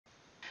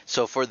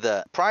So for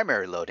the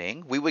primary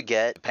loading, we would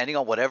get, depending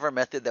on whatever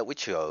method that we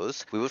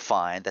chose, we would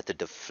find that the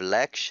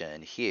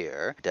deflection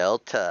here,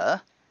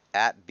 delta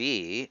at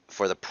B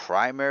for the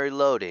primary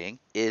loading,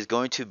 is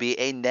going to be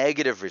a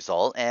negative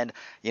result. And,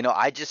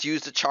 I just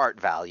used the chart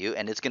value,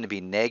 and it's going to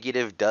be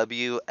negative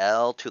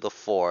WL to the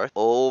fourth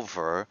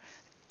over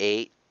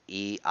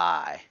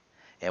 8EI.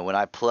 And when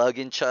I plug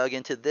and chug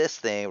into this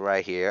thing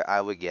right here, I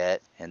would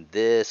get, and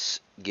this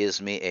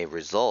gives me a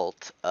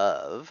result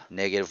of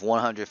negative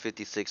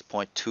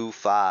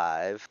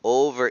 156.25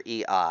 over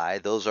EI.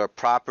 Those are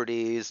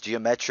properties,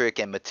 geometric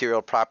and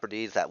material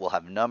properties that will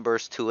have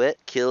numbers to it,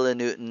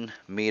 kilonewton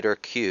meter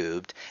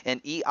cubed. And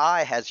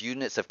EI has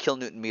units of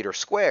kilonewton meter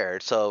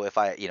squared. So if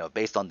I,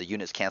 based on the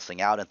units canceling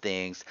out and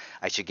things,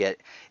 I should get,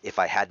 if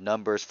I had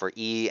numbers for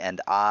E and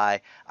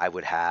I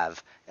would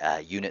have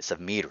units of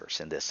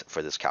meters in this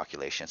for this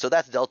calculation. So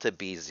that's delta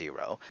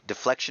B0,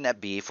 deflection at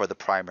B for the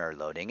primary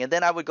loading. And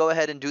then I would go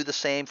ahead and do the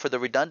same for the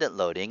redundant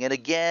loading. And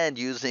again,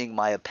 using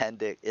my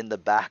appendix in the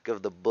back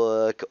of the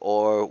book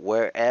or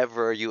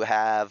wherever you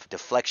have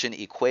deflection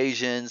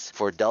equations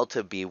for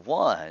delta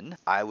B1,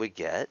 I would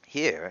get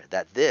here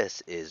that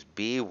this is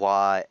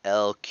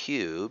BYL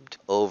cubed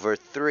over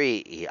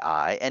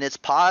 3EI. And it's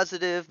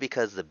positive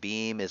because the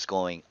beam is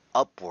going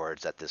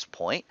upwards at this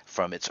point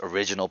from its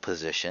original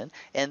position.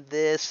 And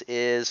this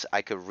is,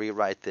 I could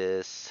rewrite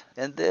this,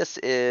 and this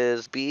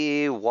is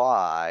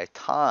BY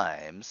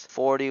times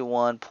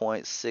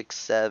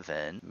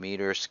 41.67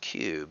 meters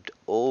cubed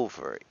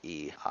over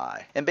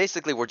EI. And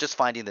basically we're just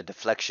finding the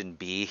deflection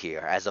B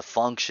here as a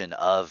function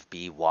of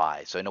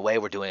BY. So in a way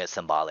we're doing it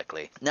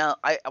symbolically. Now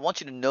I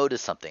want you to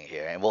notice something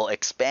here, and we'll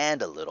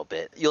expand a little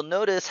bit. You'll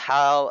notice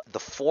how the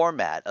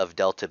format of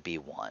delta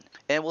B1,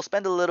 and we'll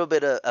spend a little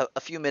bit, a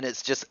few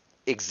minutes just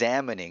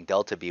examining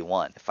delta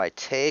B1. If I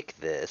take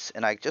this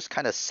and I just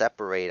kind of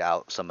separate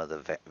out some of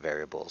the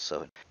variables.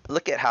 So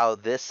look at how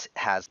this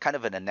has kind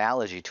of an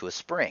analogy to a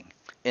spring,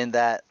 in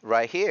that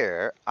right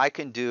here I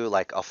can do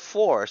like a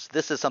force.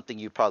 This is something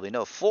you probably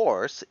know.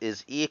 Force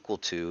is equal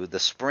to the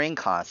spring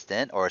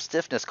constant or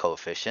stiffness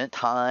coefficient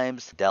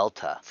times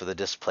delta for the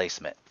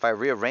displacement. If I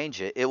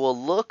rearrange it, it will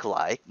look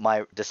like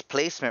my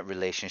displacement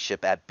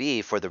relationship at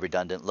B for the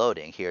redundant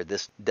loading. Here,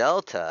 this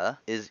delta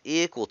is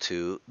equal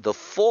to the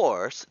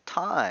force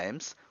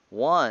times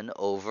 1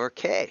 over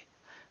K.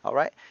 All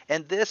right,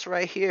 and this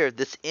right here,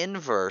 this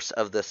inverse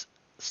of the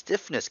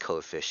stiffness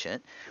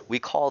coefficient, we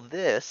call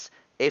this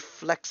a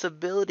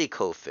flexibility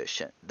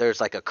coefficient.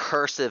 There's like a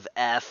cursive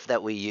F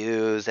that we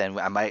use, and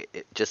I might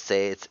just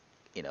say it's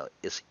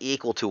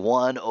equal to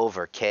 1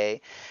 over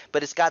K,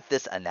 but it's got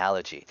this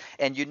analogy.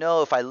 And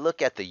if I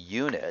look at the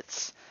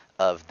units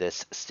of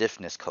this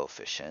stiffness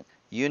coefficient,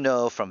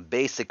 from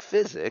basic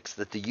physics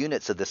that the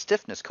units of the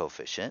stiffness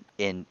coefficient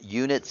in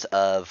units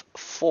of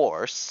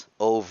force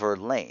over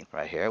length,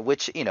 right here,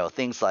 which,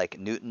 things like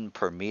Newton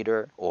per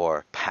meter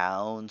or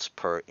pounds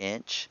per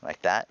inch,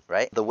 like that,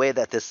 right? The way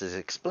that this is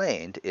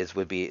explained it's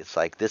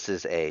like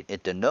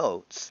it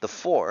denotes the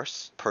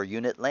force per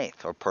unit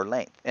length or per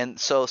length. And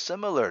so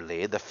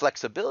similarly, the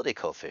flexibility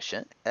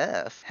coefficient,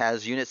 F,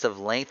 has units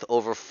of length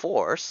over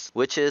force,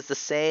 which is the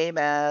same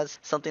as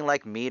something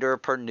like meter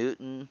per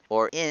Newton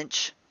or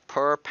inch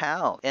per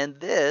pound. And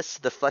the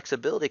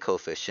flexibility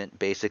coefficient,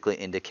 basically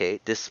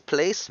indicate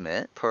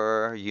displacement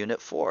per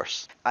unit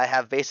force. I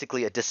have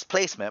basically a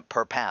displacement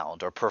per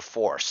pound or per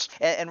force.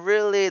 And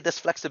really, this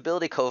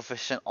flexibility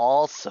coefficient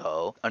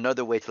also,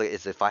 another way to look at it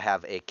is if I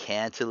have a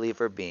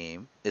cantilever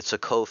beam, it's a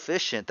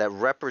coefficient that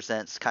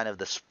represents kind of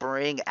the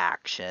spring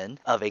action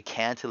of a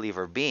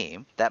cantilever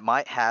beam that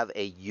might have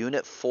a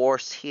unit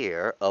force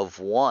here of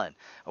 1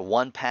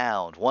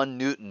 pound, 1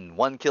 Newton,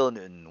 1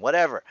 kilonewton,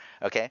 whatever,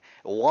 okay?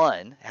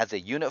 1 has a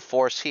unit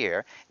force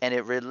here, and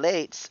it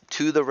relates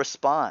to the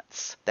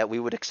response that we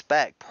would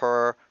expect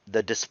per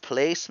the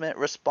displacement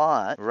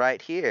response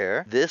right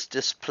here. This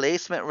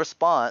displacement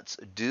response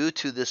due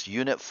to this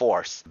unit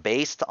force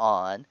based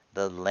on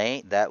the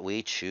length that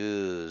we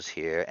choose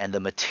here and the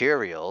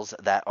materials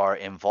that are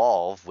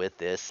involved with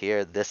this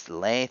here, this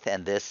length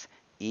and this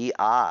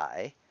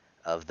EI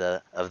of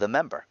the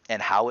member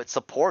and how it's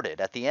supported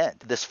at the end.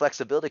 This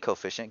flexibility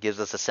coefficient gives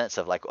us a sense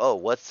of like, oh,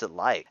 what's it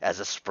like as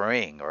a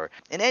spring? Or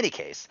in any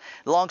case,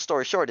 the long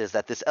story short is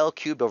that this L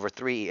cubed over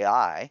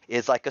 3EI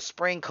is like a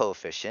spring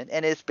coefficient,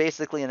 and it's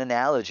basically an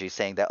analogy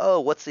saying that,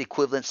 oh, what's the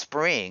equivalent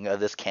spring of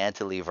this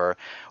cantilever,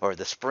 or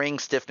the spring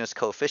stiffness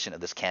coefficient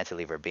of this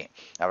cantilever beam?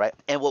 All right,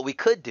 and what we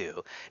could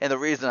do, and the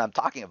reason I'm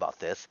talking about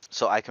this,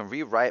 so I can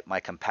rewrite my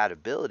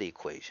compatibility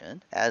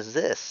equation as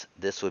this.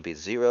 This would be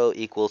 0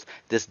 equals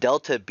this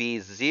delta B0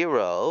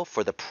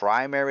 for the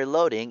primary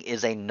loading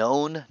is a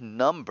known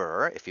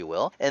number, if you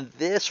will. And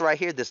this right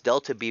here, this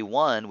delta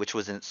B1, which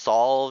was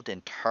solved in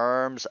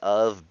terms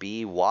of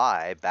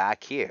BY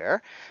back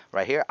here,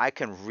 right here, I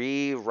can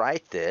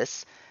rewrite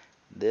this.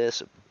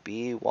 This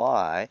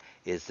BY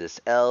is this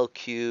L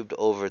cubed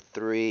over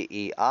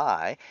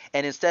 3EI.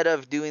 And instead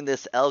of doing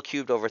this L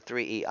cubed over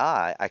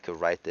 3EI, I could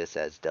write this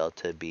as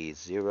delta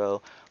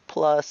B0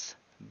 plus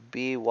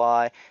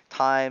BY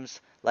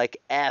times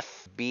like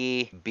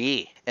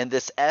FBB. And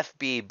this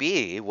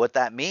FBB, what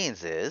that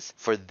means is,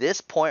 for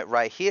this point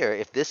right here,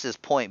 if this is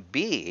point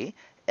B,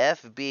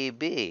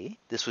 FBB,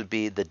 this would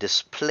be the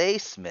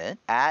displacement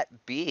at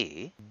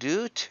B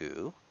due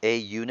to a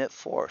unit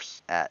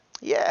force at.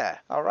 Yeah,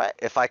 all right.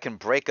 If I can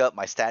break up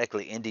my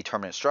statically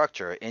indeterminate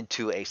structure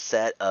into a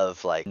set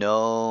of like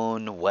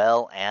known,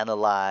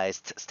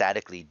 well-analyzed,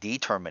 statically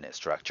determinate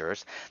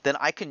structures, then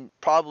I can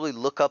probably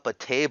look up a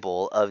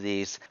table of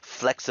these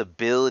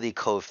flexibility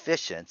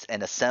coefficients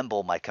and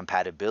assemble my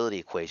compatibility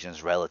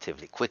equations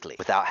relatively quickly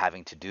without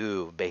having to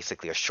do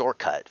basically a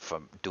shortcut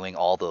from doing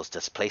all those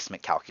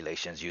displacement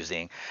calculations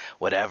using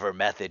whatever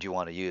method you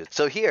want to use.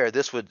 So here,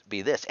 this would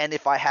be this. And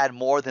if I had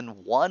more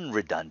than one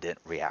redundant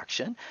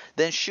reaction,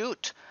 then shoot,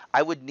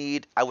 I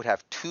would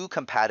have two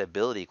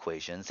compatibility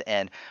equations,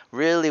 and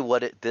really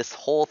what this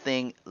whole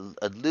thing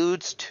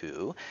alludes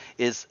to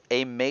is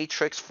a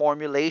matrix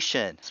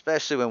formulation,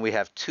 especially when we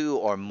have two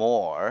or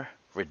more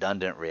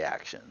redundant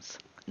reactions.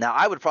 Now,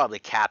 I would probably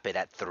cap it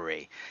at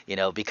 3,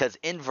 because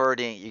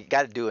inverting, you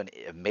got to do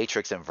a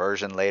matrix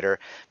inversion later,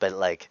 but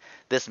like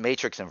this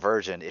matrix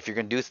inversion, if you're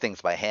going to do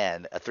things by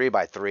hand, a 3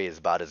 by 3 is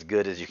about as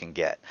good as you can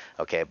get,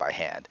 okay, by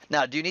hand.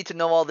 Now, do you need to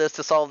know all this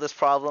to solve this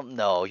problem?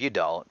 No, you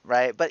don't,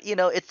 right? But,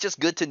 it's just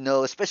good to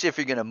know, especially if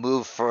you're going to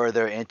move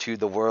further into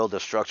the world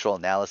of structural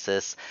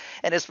analysis,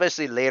 and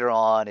especially later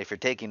on, if you're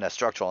taking a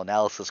structural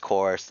analysis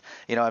course,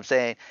 you know what I'm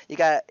saying? You're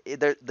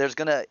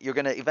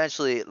going to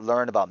eventually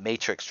learn about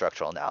matrix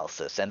structural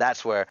analysis. And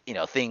that's where,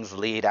 things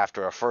lead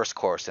after a first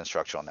course in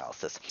structural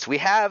analysis. So we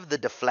have the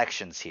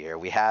deflections here.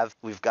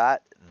 We've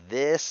got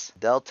this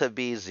delta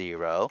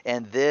B0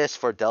 and this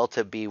for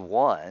delta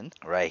B1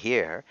 right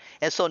here.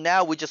 And so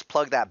now we just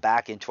plug that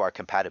back into our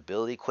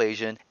compatibility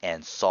equation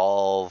and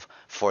solve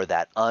for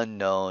that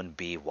unknown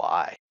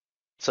By.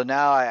 So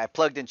now I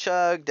plugged and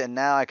chugged, and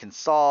now I can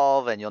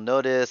solve, and you'll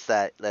notice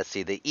that, let's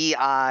see, the EI,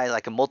 I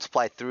can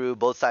multiply through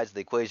both sides of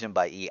the equation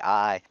by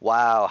EI.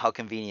 Wow, how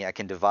convenient. I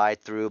can divide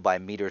through by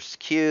meters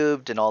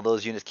cubed, and all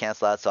those units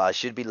cancel out, so I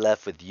should be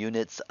left with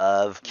units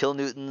of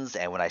kilonewtons,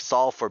 and when I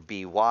solve for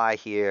By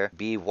here,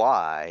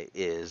 By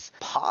is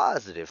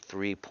positive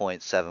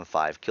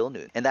 3.75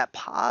 kilonewton. And that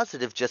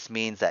positive just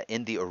means that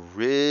in the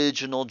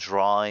original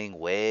drawing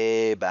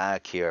way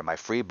back here, my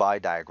free body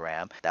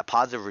diagram, that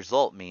positive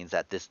result means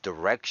that this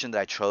direction that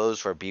I chose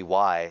for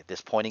By,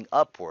 this pointing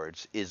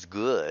upwards, is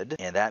good,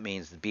 and that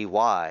means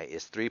By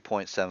is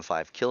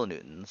 3.75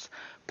 kilonewtons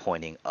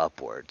pointing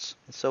upwards.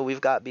 And so we've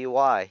got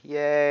By,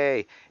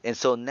 yay! And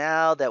so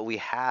now that we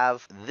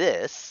have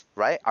this,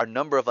 right, our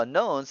number of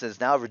unknowns is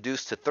now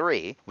reduced to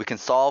 3. We can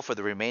solve for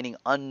the remaining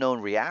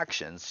unknown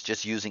reactions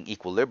just using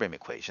equilibrium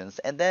equations,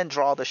 and then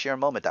draw the shear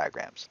moment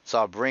diagrams. So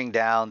I'll bring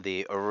down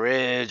the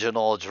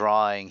original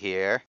drawing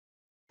here.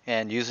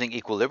 And using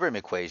equilibrium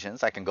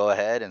equations, I can go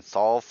ahead and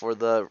solve for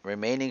the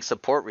remaining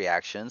support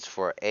reactions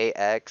for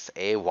AX,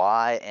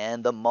 AY,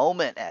 and the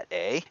moment at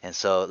A. And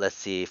so let's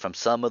see, from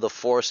some of the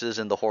forces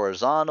in the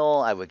horizontal,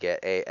 I would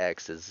get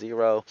AX is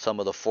 0. Some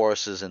of the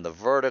forces in the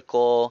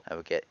vertical, I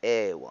would get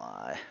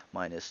AY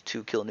minus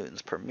 2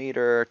 kilonewtons per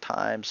meter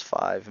times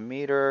 5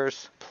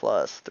 meters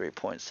plus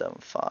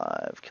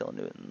 3.75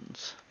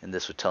 kilonewtons. And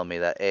this would tell me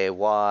that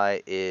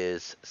AY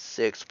is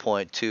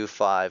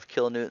 6.25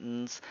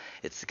 kilonewtons.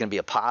 It's going to be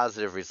a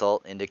positive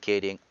result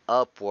indicating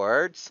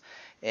upwards.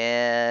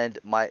 And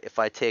if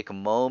I take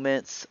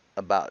moments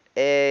about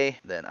A,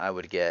 then I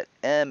would get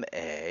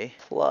MA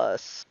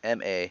plus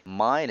MA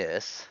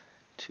minus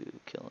 2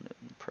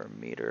 kilonewton per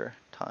meter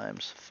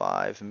times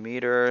 5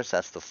 meters.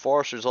 That's the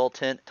force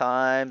resultant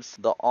times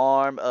the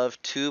arm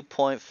of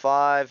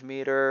 2.5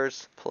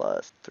 meters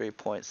plus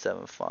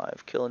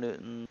 3.75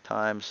 kilonewton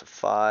times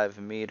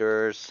 5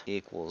 meters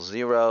equals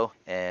 0.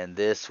 And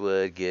this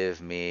would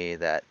give me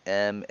that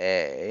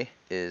MA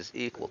is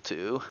equal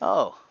to,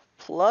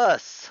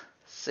 plus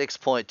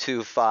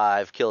 6.25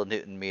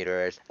 kilonewton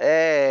meters.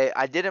 Hey,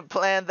 I didn't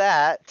plan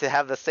that to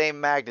have the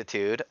same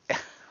magnitude.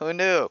 Who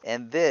knew?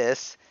 And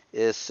this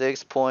is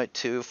 6.25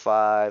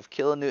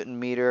 kilonewton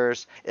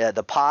meters.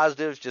 The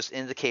positive just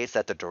indicates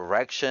that the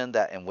direction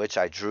in which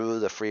I drew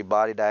the free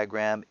body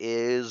diagram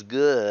is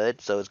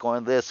good, so it's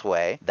going this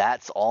way.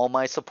 That's all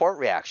my support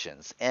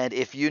reactions. And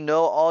if you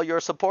know all your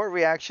support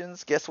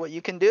reactions, guess what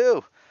you can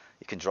do?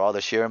 You can draw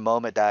the shear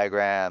moment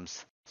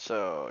diagrams.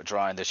 So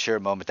drawing the shear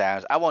moment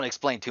diagrams, I won't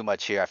explain too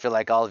much here. I feel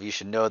like all of you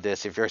should know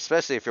this.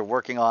 Especially if you're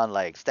working on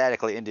like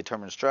statically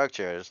indeterminate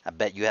structures, I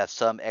bet you have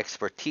some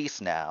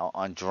expertise now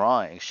on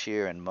drawing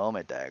shear and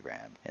moment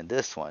diagram. And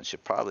this one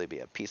should probably be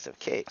a piece of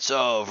cake.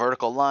 So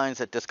vertical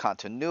lines at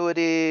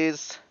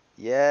discontinuities.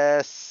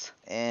 Yes,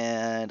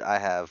 and I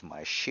have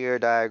my shear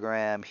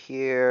diagram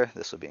here.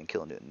 This will be in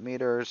kilonewton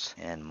meters.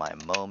 And my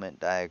moment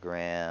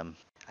diagram.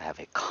 I have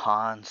a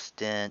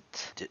constant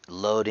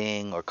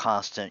loading or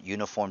constant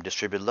uniform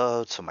distributed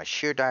load. So my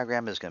shear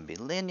diagram is going to be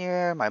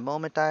linear. My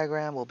moment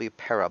diagram will be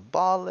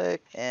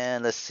parabolic.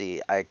 And let's see,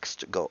 I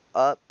go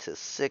up to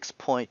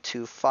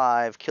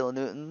 6.25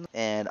 kilonewtons.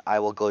 And I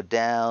will go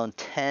down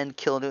 10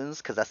 kilonewtons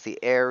because that's the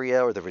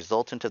area or the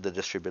resultant of the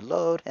distributed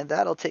load. And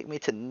that'll take me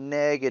to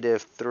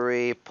negative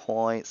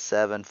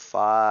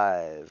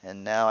 3.75.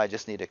 And now I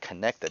just need to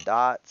connect the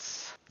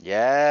dots.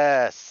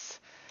 Yes.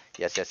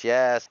 Yes, yes,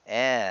 yes.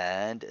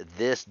 And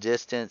this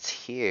distance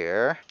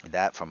here,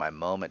 that for my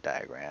moment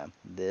diagram,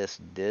 this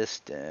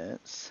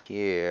distance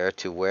here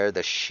to where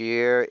the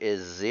shear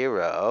is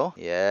 0,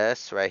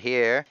 yes, right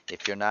here.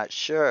 If you're not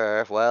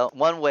sure, well,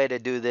 one way to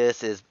do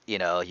this is, you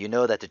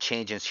know that the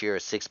change in shear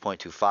is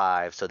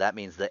 6.25, so that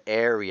means the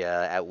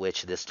area at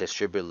which this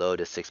distributed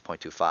load is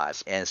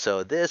 6.25. And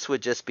so this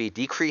would just be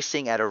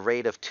decreasing at a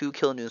rate of 2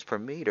 kilonewtons per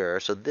meter,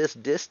 so this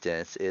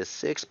distance is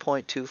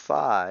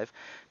 6.25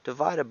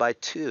 divided by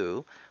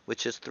 2,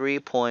 which is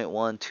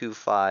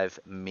 3.125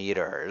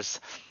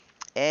 meters.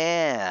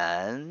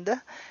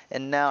 And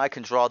now I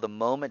can draw the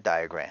moment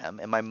diagram,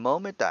 and my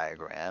moment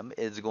diagram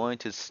is going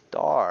to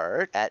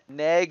start at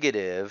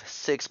negative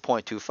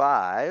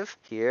 6.25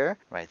 here,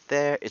 right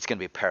there. It's going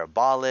to be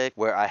parabolic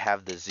where I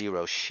have the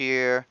 0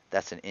 shear.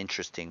 That's an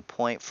interesting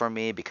point for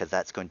me because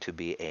that's going to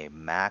be a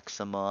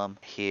maximum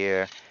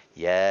here.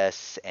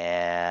 Yes,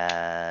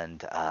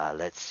 and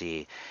let's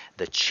see,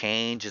 the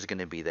change is going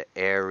to be the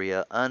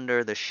area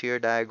under the shear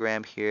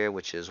diagram here,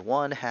 which is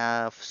 1/2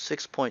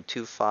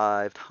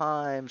 6.25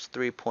 times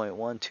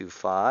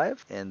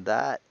 3.125, and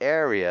that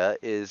area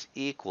is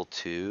equal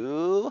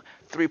to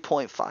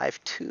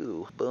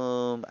 3.52.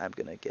 Boom, I'm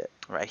going to get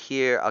right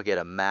here, I'll get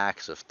a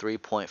max of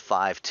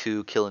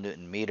 3.52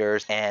 kilonewton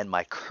meters, and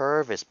my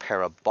curve is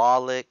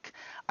parabolic.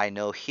 I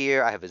know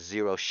here I have a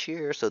 0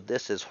 shear, so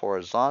this is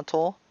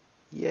horizontal.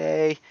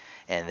 Yay.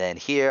 And then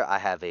here I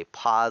have a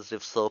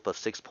positive slope of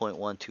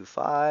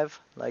 6.125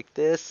 like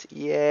this.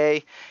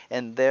 Yay.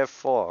 And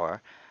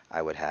therefore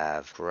I would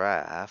have a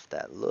graph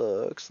that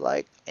looks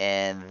like,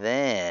 and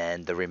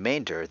then the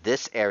remainder,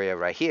 this area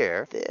right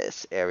here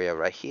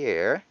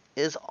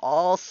is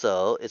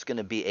also, it's going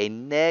to be a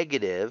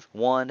negative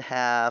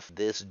 1/2.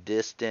 This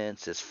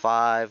distance is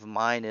 5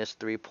 minus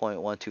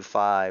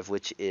 3.125,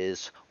 which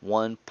is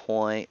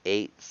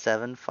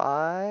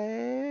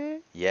 1.875.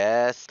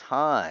 Yes,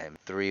 time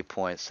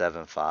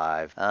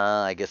 3.75.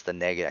 I guess the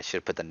negative, I should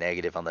have put the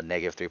negative on the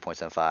negative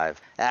 3.75.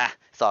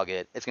 It's all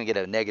good. It's going to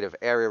get a negative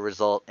area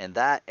result, and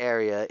that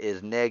area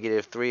is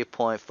negative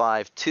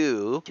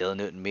 3.52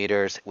 kilonewton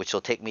meters, which will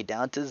take me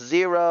down to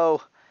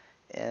 0.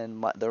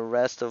 And the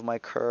rest of my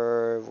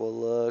curve will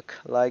look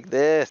like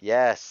this.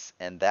 Yes,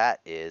 and that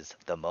is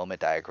the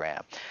moment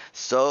diagram.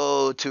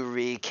 So to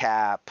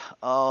recap,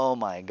 oh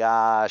my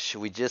gosh,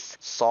 we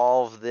just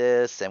solved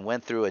this and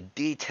went through a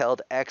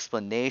detailed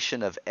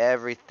explanation of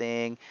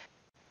everything.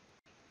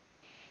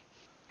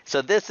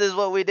 So this is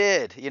what we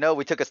did.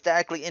 We took a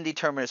statically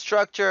indeterminate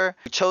structure.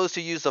 We chose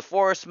to use the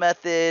force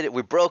method.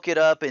 We broke it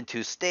up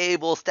into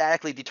stable,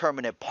 statically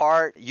determinate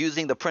part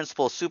using the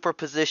principle of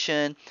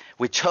superposition.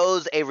 We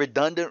chose a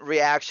redundant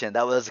reaction.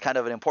 That was kind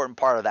of an important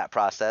part of that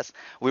process.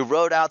 We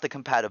wrote out the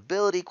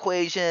compatibility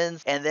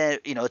equations, and then,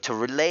 to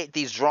relate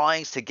these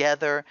drawings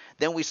together,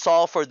 then we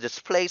solved for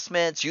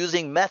displacements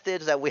using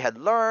methods that we had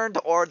learned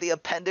or the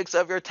appendix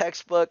of your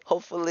textbook,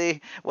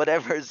 hopefully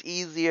whatever is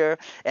easier.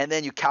 And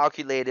then you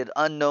calculated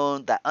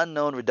that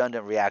unknown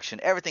redundant reaction.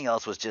 Everything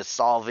else was just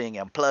solving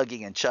and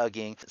plugging and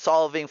chugging,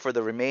 solving for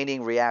the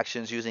remaining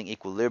reactions using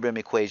equilibrium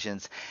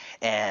equations,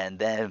 and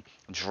then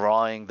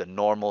drawing the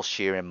normal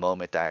shear and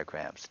moment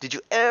diagrams. Did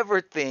you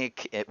ever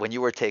think when you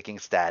were taking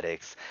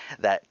statics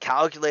that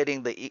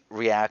calculating the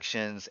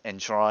reactions and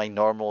drawing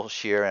normal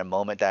shear and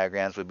moment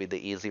diagrams would be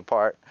the easy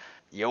part?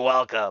 You're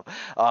welcome.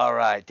 All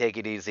right, take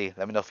it easy.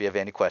 Let me know if you have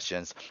any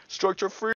questions. Structure free.